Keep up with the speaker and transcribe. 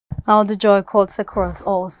Now the joy cuts across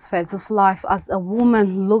all spheres of life as a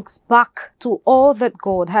woman looks back to all that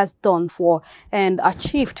God has done for and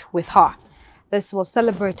achieved with her. This was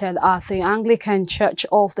celebrated at the Anglican Church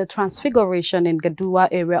of the Transfiguration in Gadua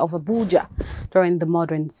area of Abuja during the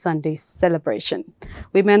Modern Sunday celebration.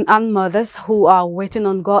 Women and mothers who are waiting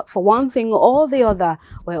on God for one thing or the other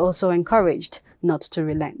were also encouraged not to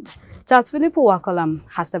relent. Charles Philip Wakalam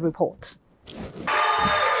has the report.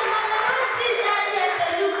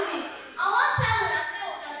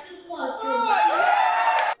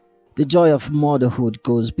 The joy of motherhood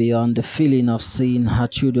goes beyond the feeling of seeing her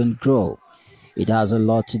children grow. It has a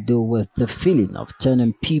lot to do with the feeling of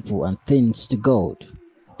turning people and things to God.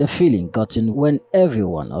 The feeling gotten when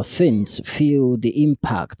everyone or things feel the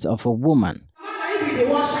impact of a woman.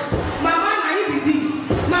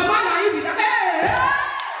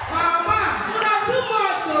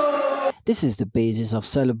 This is the basis of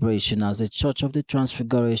celebration as the Church of the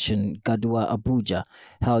Transfiguration, Gadua, Abuja,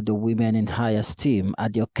 held the women in high esteem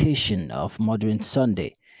at the occasion of Modern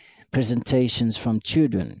Sunday. Presentations from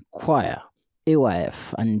children, choir,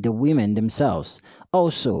 AYF, and the women themselves,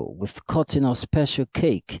 also with cutting of special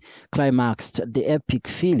cake, climaxed the epic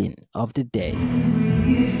feeling of the day.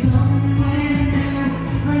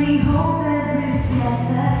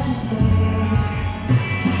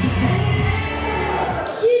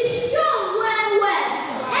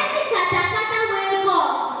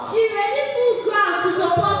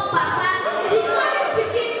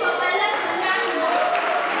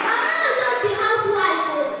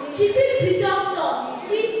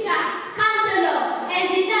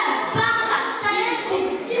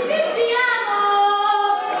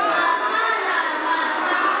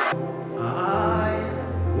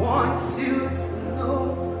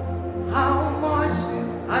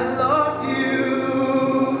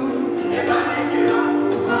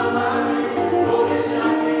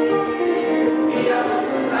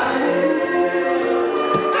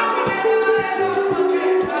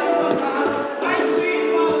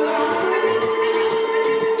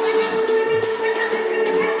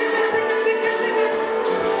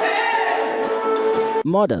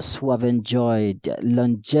 Mothers who have enjoyed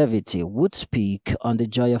longevity would speak on the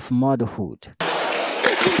joy of motherhood.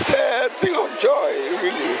 It is a thing of joy,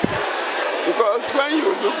 really, because when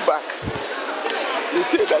you look back, you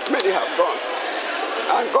see that many have gone,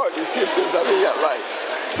 and God is still preserving your life.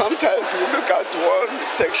 Sometimes we look at one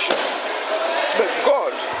section, but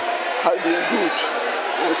God has been good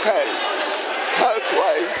and kind,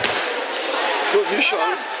 health-wise,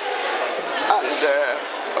 provisions, and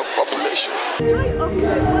population. The joy of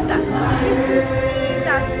my mother is to see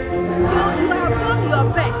that you have done your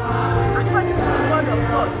best according to the word of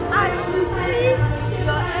God. As you see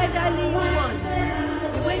your elderly ones,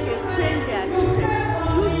 the way they train their children,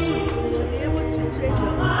 you too should be able to train your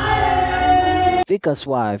children. Vicar's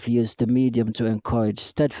wife used the medium to encourage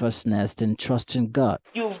steadfastness and trust in God.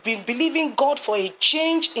 You've been believing God for a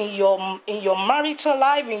change in your marital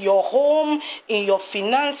life, in your home, in your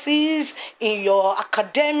finances, in your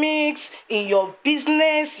academics, in your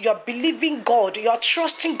business. You're believing God. You're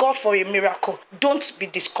trusting God for a miracle. Don't be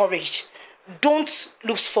discouraged. Don't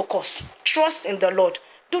lose focus. Trust in the Lord.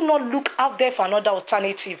 Do not look out there for another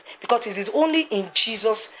alternative, because it is only in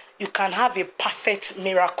Jesus you can have a perfect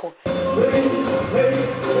miracle.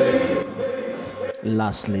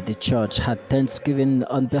 Lastly, the church had thanksgiving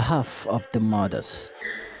on behalf of the mothers.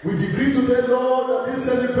 We decree today, Lord, that this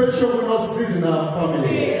celebration will not cease in our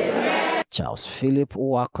families. Charles Philip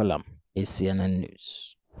Wakalam, ACNN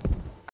News.